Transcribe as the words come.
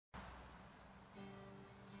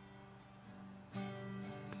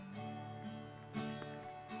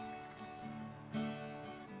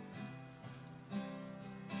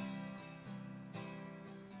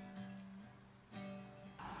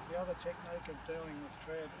other technique of dealing with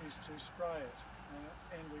trad is to spray it,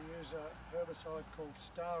 and we use a herbicide called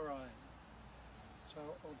Star Rain. So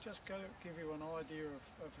I'll just give you an idea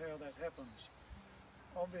of how that happens.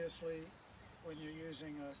 Obviously, when you're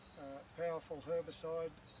using a powerful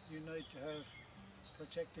herbicide, you need to have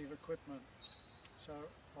protective equipment. So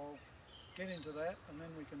I'll get into that and then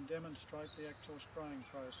we can demonstrate the actual spraying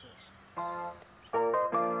process.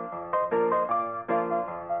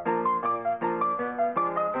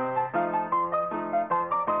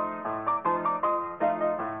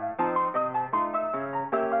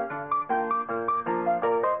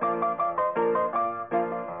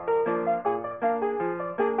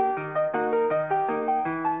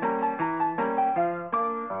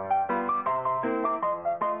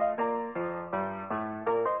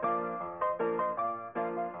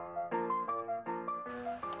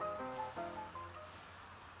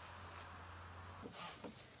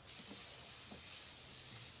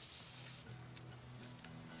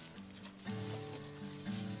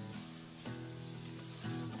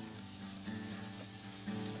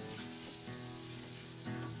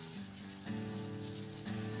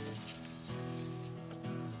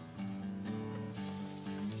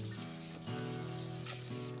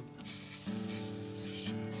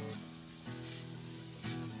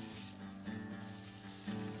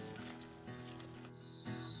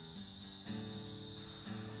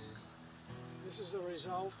 This is the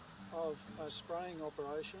result of a spraying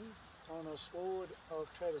operation on a sward of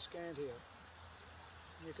Tradescantia.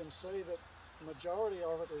 You can see that the majority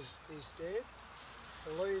of it is dead.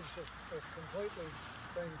 The leaves have completely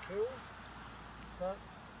been killed, but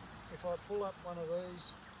if I pull up one of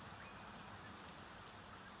these,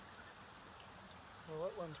 well,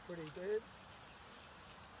 that one's pretty dead,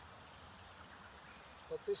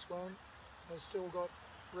 but this one has still got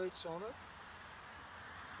roots on it.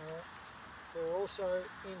 There are also,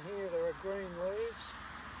 in here, there are green leaves,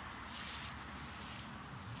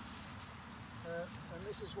 and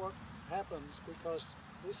this is what happens because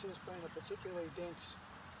this has been a particularly dense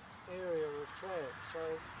area of trad. So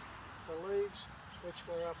the leaves which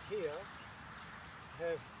were up here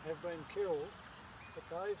have been killed, but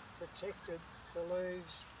they've protected the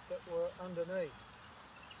leaves that were underneath.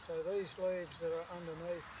 So these leaves that are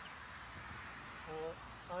underneath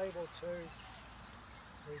are able to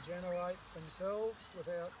regenerate themselves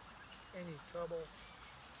without any trouble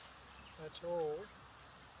at all.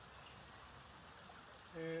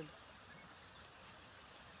 And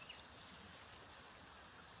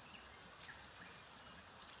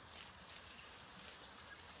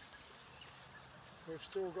we've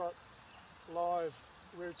still got live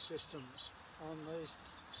root systems on these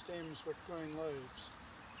stems with green leaves.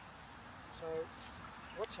 So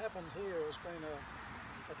what's happened here has been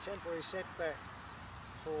a temporary setback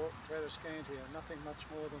for Tradescantia, nothing much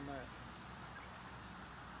more than that.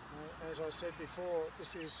 As I said before,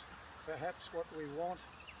 this is perhaps what we want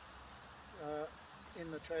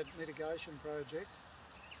in the trad mitigation project,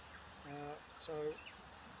 so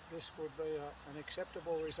this would be an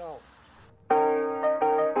acceptable result.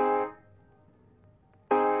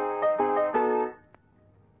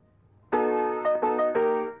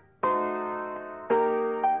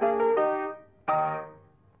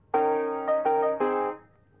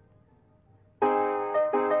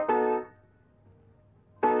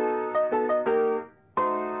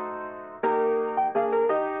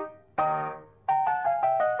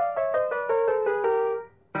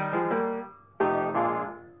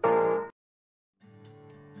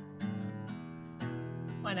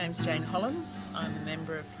 My name's Jane Hollins. I'm a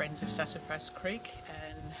member of Friends of Sassafras Creek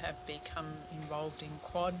and have become involved in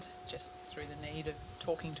Quad just through the need of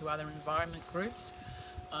talking to other environment groups.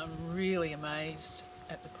 I'm really amazed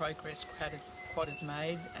at the progress Quad has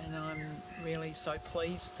made, and I'm really so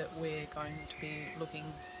pleased that we're going to be looking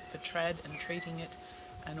for trad and treating it,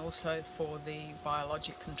 and also for the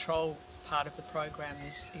biologic control part of the program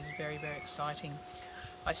is very, very exciting.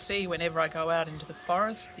 I see whenever I go out into the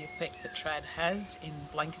forest the effect that trad has in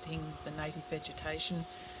blanketing the native vegetation,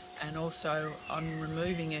 and also on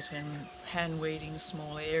removing it and hand weeding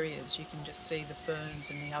small areas. You can just see the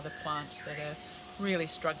ferns and the other plants that are really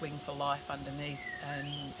struggling for life underneath, and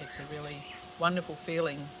it's a really wonderful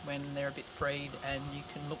feeling when they're a bit freed and you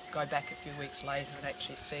can go back a few weeks later and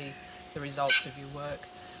actually see the results of your work.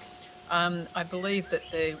 I believe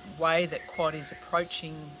that the way that Quad is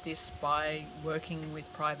approaching this by working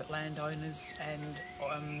with private landowners and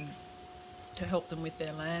to help them with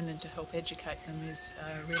their land and to help educate them is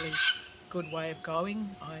a really good way of going.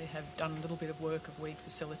 I have done a little bit of work of weed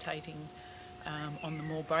facilitating on the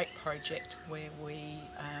More Break project, where we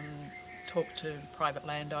talk to private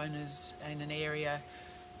landowners in an area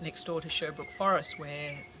next door to Sherbrooke Forest,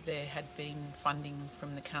 where there had been funding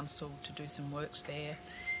from the council to do some works there,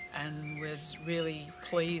 and was really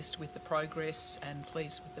pleased with the progress and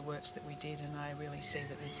pleased with the works that we did, and I really see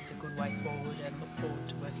that this is a good way forward and look forward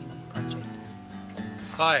to working on the project.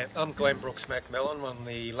 Hi, I'm Glenn Brooks Macmillan. I'm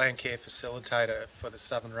the Land Care Facilitator for the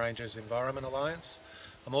Southern Ranges Environment Alliance.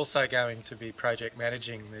 I'm also going to be project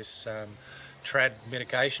managing this trad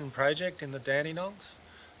mitigation project in the Dandenongs.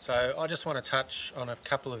 So I just want to touch on a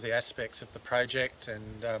couple of the aspects of the project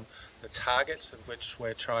and the targets of which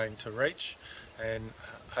we're trying to reach, and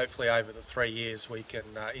hopefully over the 3 years we can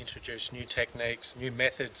introduce new techniques, new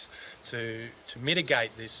methods to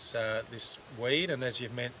mitigate this weed. And as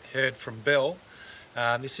you've heard from Bill,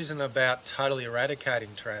 this isn't about totally eradicating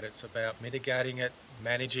trad, it's about mitigating it,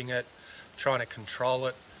 managing it, trying to control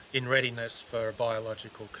it in readiness for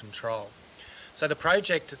biological control. So the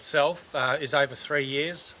project itself is over 3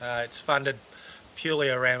 years. It's funded purely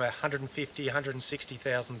around $150,000,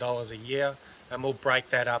 $160,000 a year, and we'll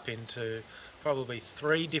break that up into probably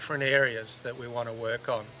 3 different areas that we want to work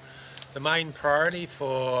on. The main priority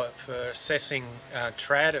for assessing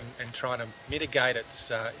trad and trying to mitigate its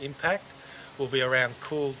impact will be around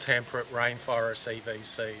cool, temperate rainforest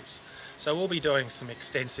EVCs. So we'll be doing some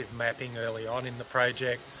extensive mapping early on in the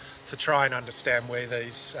project to try and understand where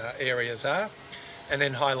these areas are, and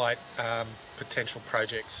then highlight potential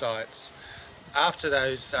project sites. After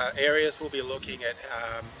those areas, we'll be looking at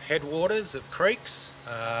headwaters of creeks,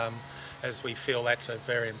 as we feel that's a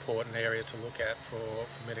very important area to look at for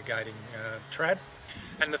mitigating trad.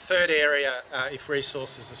 And the third area, if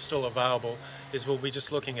resources are still available, is we'll be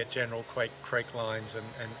just looking at general creek lines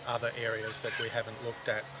and other areas that we haven't looked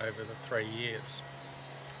at over the 3 years.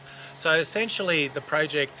 So essentially the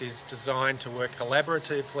project is designed to work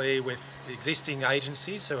collaboratively with existing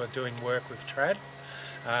agencies who are doing work with trad.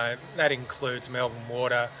 That includes Melbourne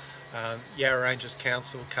Water, Yarra Ranges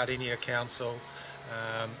Council, Cardinia Council,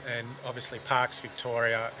 and obviously Parks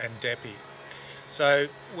Victoria and DEPI. So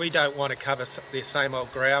we don't want to cover the same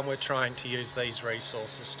old ground. We're trying to use these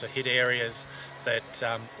resources to hit areas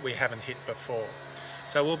that we haven't hit before.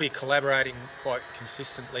 So we'll be collaborating quite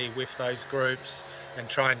consistently with those groups and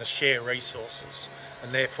trying to share resources,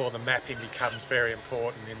 and therefore the mapping becomes very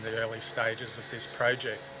important in the early stages of this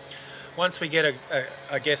project. Once we get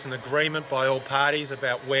I guess an agreement by all parties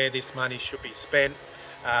about where this money should be spent,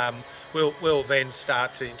 we'll then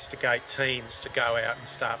start to instigate teams to go out and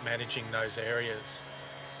start managing those areas.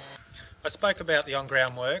 I spoke about the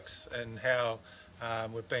on-ground works and how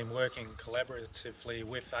we've been working collaboratively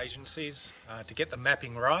with agencies to get the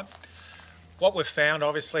mapping right. What we've found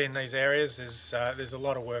obviously in these areas is there's a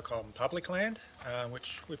lot of work on public land,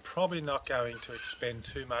 which we're probably not going to expend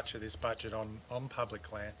too much of this budget on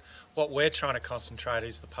public land. What we're trying to concentrate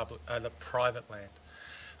is the private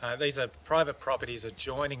land. These are private properties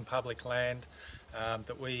adjoining public land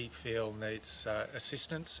that we feel needs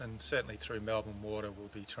assistance, and certainly through Melbourne Water we'll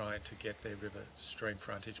be trying to get their river stream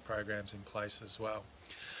frontage programs in place as well.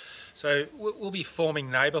 So we'll be forming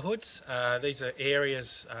neighbourhoods. These are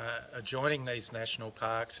areas adjoining these national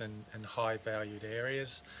parks and high valued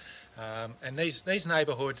areas. And these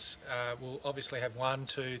neighbourhoods will obviously have 1,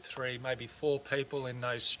 2, 3, maybe 4 people in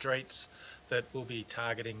those streets that we'll be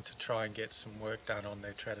targeting to try and get some work done on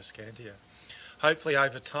their Tradescantia. Hopefully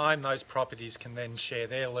over time those properties can then share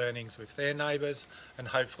their learnings with their neighbours, and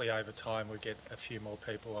hopefully over time we'll get a few more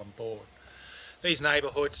people on board. These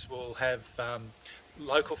neighbourhoods will have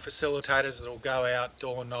local facilitators that will go out,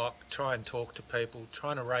 door knock, try and talk to people,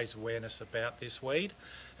 trying to raise awareness about this weed,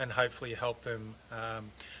 and hopefully help them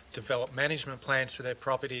develop management plans for their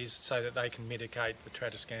properties so that they can mitigate the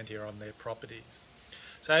Tradescantia on their properties.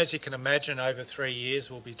 So as you can imagine, over 3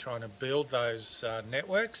 years we'll be trying to build those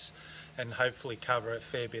networks and hopefully cover a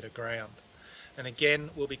fair bit of ground. And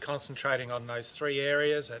again, we'll be concentrating on those 3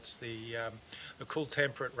 areas. That's the cool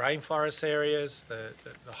temperate rainforest areas, the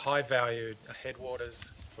high valued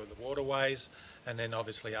headwaters for the waterways, and then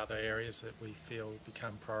obviously other areas that we feel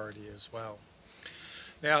become priority as well.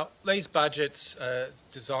 Now, these budgets are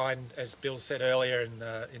designed, as Bill said earlier in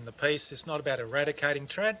the piece, it's not about eradicating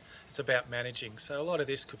trad, it's about managing. So a lot of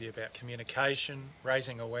this could be about communication,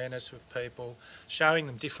 raising awareness with people, showing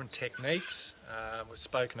them different techniques. We've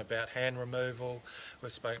spoken about hand removal,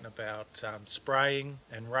 we've spoken about spraying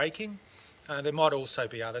and raking. There might also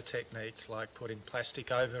be other techniques like putting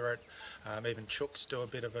plastic over it. Even chooks do a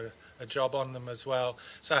bit of a job on them as well.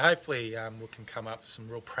 So hopefully we can come up with some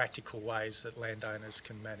real practical ways that landowners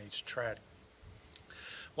can manage trad.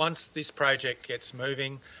 once this project gets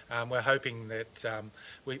moving, we're hoping that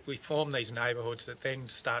we form these neighbourhoods that then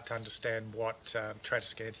start to understand what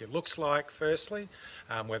Tradescantia looks like firstly,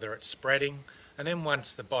 whether it's spreading, and then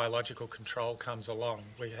once the biological control comes along,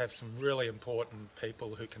 we have some really important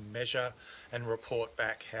people who can measure and report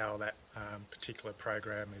back how that particular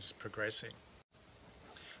program is progressing.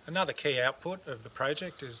 Another key output of the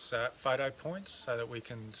project is photo points, so that we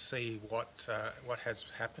can see what has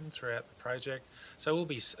happened throughout the project. So we'll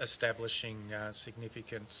be establishing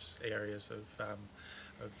significant areas of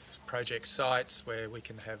project sites where we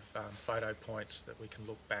can have photo points that we can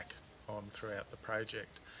look back on throughout the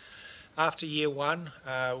project. After year one,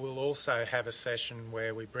 we'll also have a session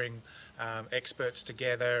where we bring experts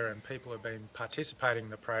together, and people have been participating in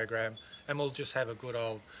the program, and we'll just have a good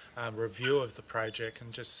old review of the project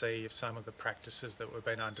and just see if some of the practices that we've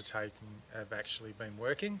been undertaking have actually been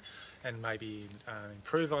working, and maybe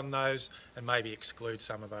improve on those, and maybe exclude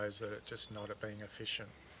some of those that are just not being efficient.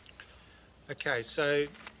 Okay, so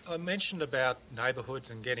I mentioned about neighbourhoods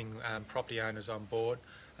and getting property owners on board.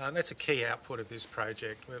 That's a key output of this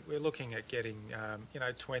project. We're looking at getting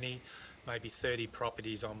 20, maybe 30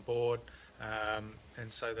 properties on board,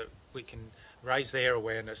 and so that we can raise their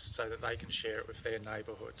awareness so that they can share it with their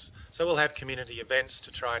neighbourhoods. So we'll have community events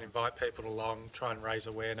to try and invite people along, try and raise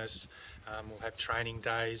awareness. We'll have training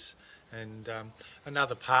days, and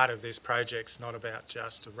another part of this project's not about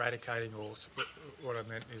just eradicating, or what I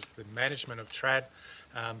meant is the management of trad,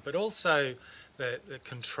 but also the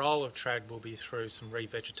control of trad will be through some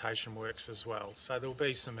revegetation works as well. So there'll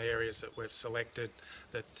be some areas that we've selected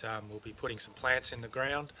that we'll be putting some plants in the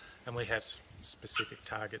ground, and we have specific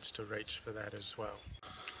targets to reach for that as well.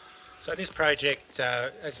 So this project,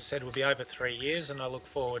 as I said, will be over 3 years, and I look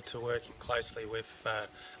forward to working closely with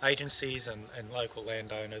agencies and local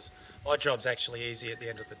landowners. My job's actually easy at the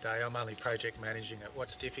end of the day. I'm only project managing it.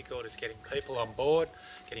 What's difficult is getting people on board,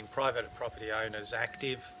 getting private property owners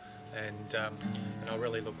active, and I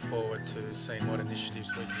really look forward to seeing what initiatives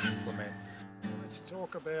we can implement. Let's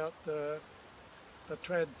talk about the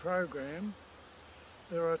TRAD program.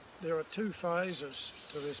 There are 2 phases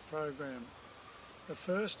to this program. The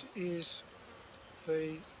first is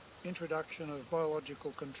the introduction of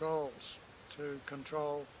biological controls to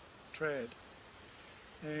control trad,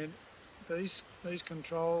 and these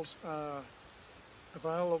controls are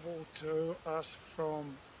available to us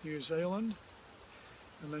from New Zealand,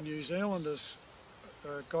 and the New Zealanders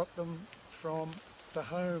got them from the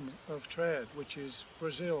home of trad, which is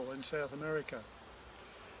Brazil in South America.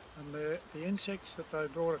 And the insects that they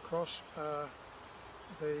brought across are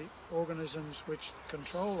the organisms which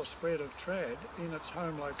control the spread of trad in its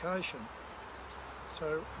home location.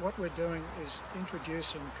 So what we're doing is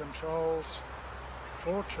introducing controls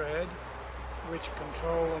for trad which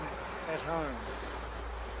control them at home.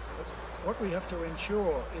 But what we have to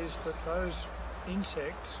ensure is that those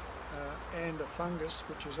insects and a fungus,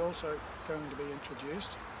 which is also going to be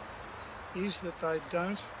introduced, is that they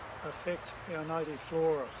don't affect our native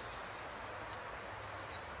flora.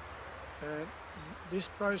 This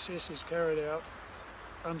process is carried out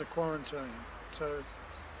under quarantine. So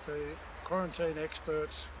the quarantine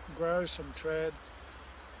experts grow some trad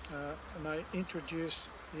and they introduce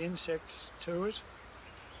the insects to it,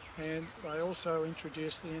 and they also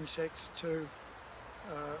introduce the insects to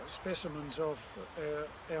specimens of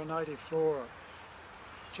our native flora,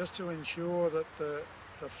 just to ensure that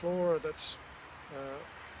the flora that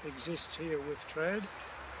exists here with trad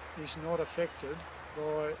is not affected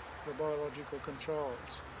by the biological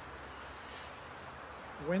controls.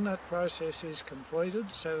 When that process is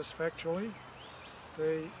completed satisfactorily,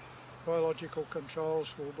 the biological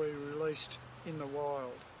controls will be released in the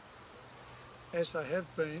wild, as they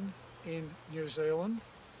have been in New Zealand.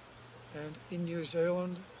 And in New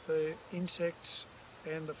Zealand, the insects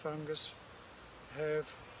and the fungus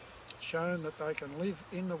have shown that they can live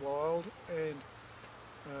in the wild and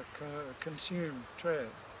consume trad.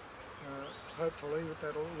 Hopefully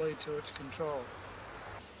that will lead to its control.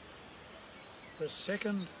 The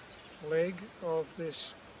second leg of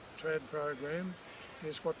this trad program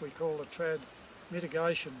is what we call a trad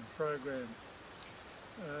mitigation program.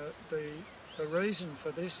 The reason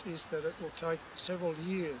for this is that it will take several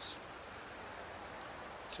years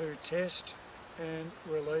to test and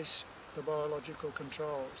release the biological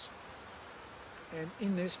controls. And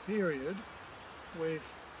in this period, we've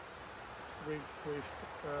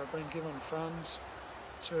been given funds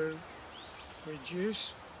to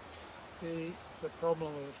reduce the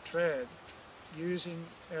problem of trad using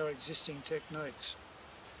our existing techniques.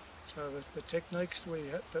 So the techniques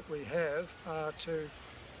that we have are to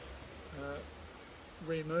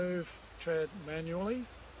remove trad manually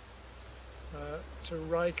to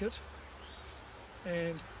rake it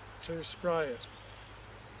and to spray it.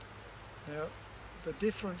 Now, the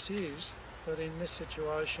difference is that in this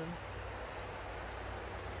situation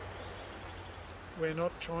we're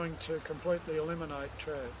not trying to completely eliminate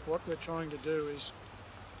trad. What we're trying to do is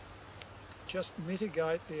just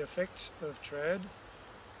mitigate the effects of trad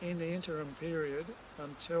in the interim period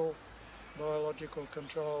until biological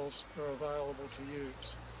controls are available to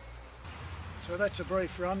use. So that's a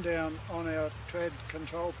brief rundown on our trad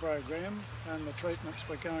control program and the treatments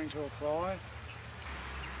we're going to apply.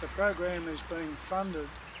 The program is being funded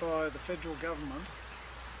by the federal government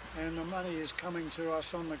and the money is coming to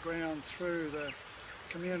us on the ground through the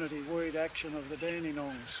community weed action of the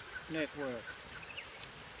Dandenongs network.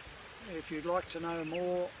 If you'd like to know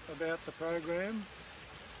more about the program,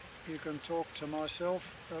 you can talk to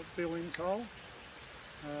myself, Bill Incole.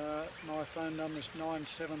 My phone number is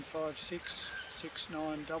 9756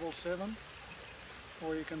 6977,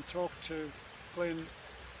 or you can talk to Glenn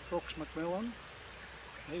Brooks McMillan.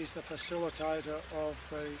 He's the facilitator of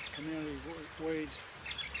the community weed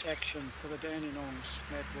action for the Dandenongs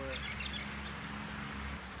network.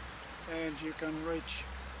 And you can reach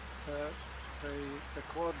the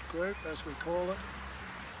quad group, as we call it,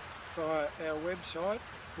 via our website,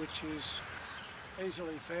 which is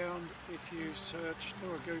easily found if you search,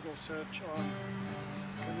 do a Google search on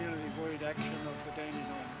community weed action of the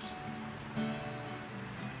Dandenongs.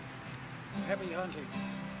 Happy hunting.